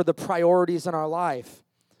over the priorities in our life.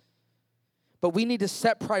 But we need to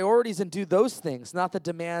set priorities and do those things, not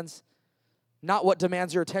what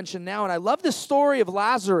demands your attention now. And I love the story of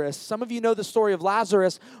Lazarus. Some of you know the story of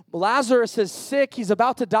Lazarus. Lazarus is sick. He's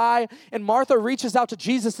about to die. And Martha reaches out to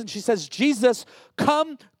Jesus and she says, Jesus,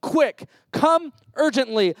 come quick. Come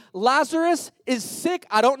urgently. Lazarus is sick.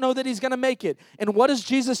 I don't know that he's going to make it. And what does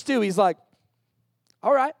Jesus do? He's like,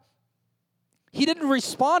 all right. He didn't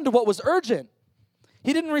respond to what was urgent.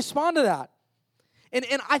 He didn't respond to that. And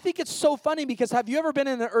I think it's so funny because have you ever been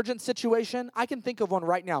in an urgent situation? I can think of one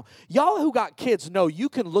right now. Y'all who got kids know you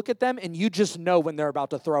can look at them and you just know when they're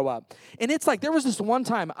about to throw up. And it's like there was this one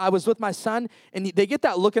time I was with my son and they get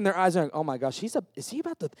that look in their eyes and like, oh my gosh, he's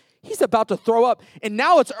about to throw up. And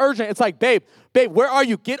now it's urgent. It's like, babe, where are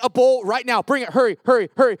you? Get a bowl right now. Bring it. Hurry.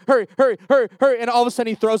 And all of a sudden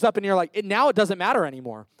he throws up and you're like, now it doesn't matter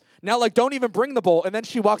anymore. Now, like, don't even bring the bowl. And then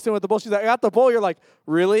she walks in with the bowl. She's like, I got the bowl. You're like,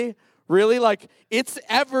 really? Really? Like,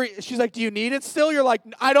 she's like, do you need it still? You're like,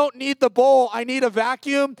 I don't need the bowl. I need a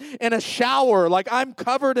vacuum and a shower. Like, I'm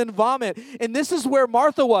covered in vomit. And this is where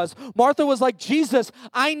Martha was. Martha was like, Jesus,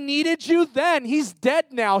 I needed you then. He's dead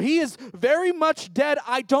now. He is very much dead.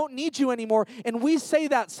 I don't need you anymore. And we say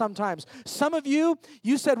that sometimes. Some of you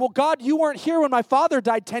said, well, God, you weren't here when my father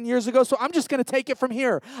died 10 years ago, so I'm just going to take it from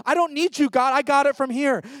here. I don't need you, God. I got it from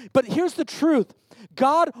here. But here's the truth.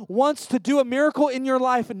 God wants to do a miracle in your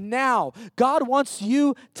life now. God wants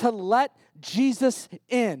you to let Jesus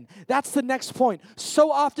in. That's the next point.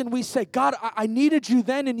 So often we say, God, I needed you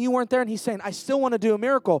then and you weren't there. And he's saying, I still want to do a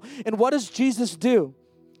miracle. And what does Jesus do?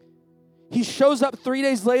 He shows up 3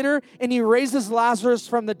 days later and he raises Lazarus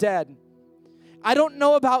from the dead. I don't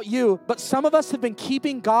know about you, but some of us have been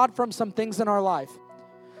keeping God from some things in our life.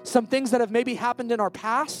 Some things that have maybe happened in our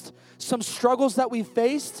past, some struggles that we've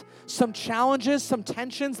faced, some challenges, some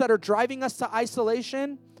tensions that are driving us to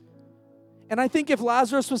isolation. And I think if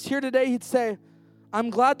Lazarus was here today, he'd say, I'm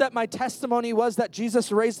glad that my testimony was that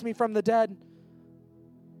Jesus raised me from the dead,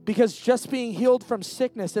 because just being healed from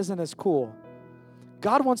sickness isn't as cool.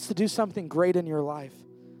 God wants to do something great in your life,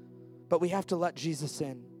 but we have to let Jesus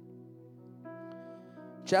in.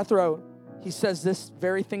 Jethro, he says this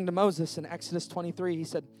very thing to Moses in Exodus 23. He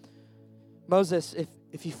said, Moses,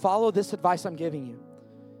 if you follow this advice I'm giving you,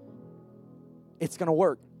 it's going to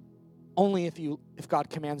work. Only if God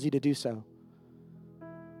commands you to do so.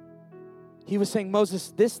 He was saying,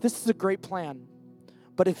 Moses, this is a great plan.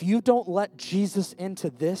 But if you don't let Jesus into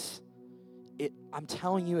this, I'm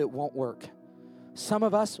telling you, it won't work. Some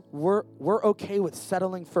of us, we're okay with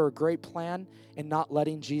settling for a great plan and not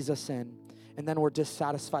letting Jesus in. and then we're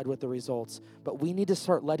dissatisfied with the results. But we need to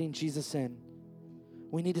start letting Jesus in.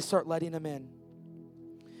 We need to start letting him in.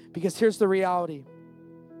 Because here's the reality.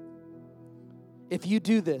 If you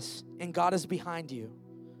do this and God is behind you,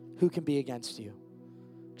 who can be against you?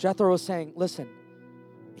 Jethro was saying, listen,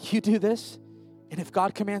 you do this, and if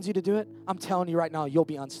God commands you to do it, I'm telling you right now, you'll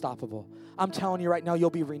be unstoppable. I'm telling you right now, you'll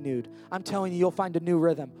be renewed. I'm telling you, you'll find a new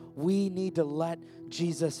rhythm. We need to let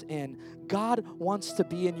Jesus in. God wants to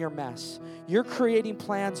be in your mess. You're creating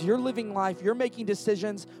plans, you're living life, you're making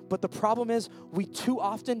decisions, but the problem is we too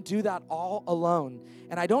often do that all alone.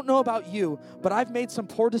 And I don't know about you, but I've made some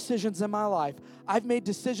poor decisions in my life. I've made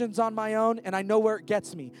decisions on my own, and I know where it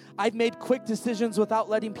gets me. I've made quick decisions without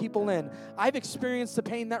letting people in. I've experienced the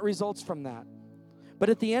pain that results from that. But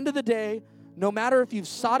at the end of the day, no matter if you've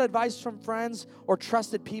sought advice from friends or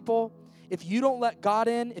trusted people, if you don't let God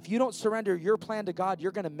in, if you don't surrender your plan to God,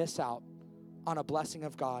 you're going to miss out on a blessing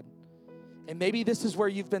of God. And maybe this is where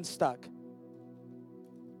you've been stuck.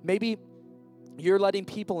 Maybe you're letting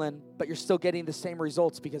people in, but you're still getting the same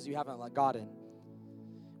results because you haven't let God in.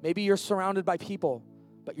 Maybe you're surrounded by people,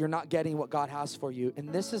 but you're not getting what God has for you. And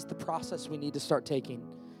this is the process we need to start taking.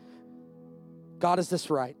 God, is this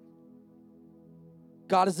right?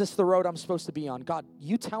 God, is this the road I'm supposed to be on? God,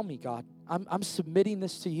 you tell me, God. I'm submitting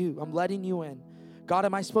this to you. I'm letting you in. God,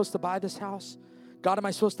 am I supposed to buy this house? God, am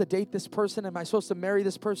I supposed to date this person? Am I supposed to marry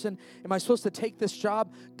this person? Am I supposed to take this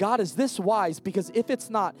job? God, is this wise? Because if it's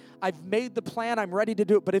not, I've made the plan, I'm ready to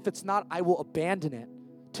do it. But if it's not, I will abandon it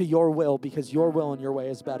to your will, because your will and your way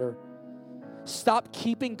is better. Stop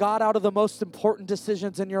keeping God out of the most important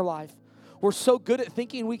decisions in your life. We're so good at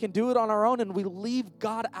thinking we can do it on our own, and we leave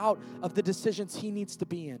God out of the decisions he needs to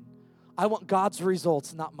be in. I want God's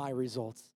results, not my results.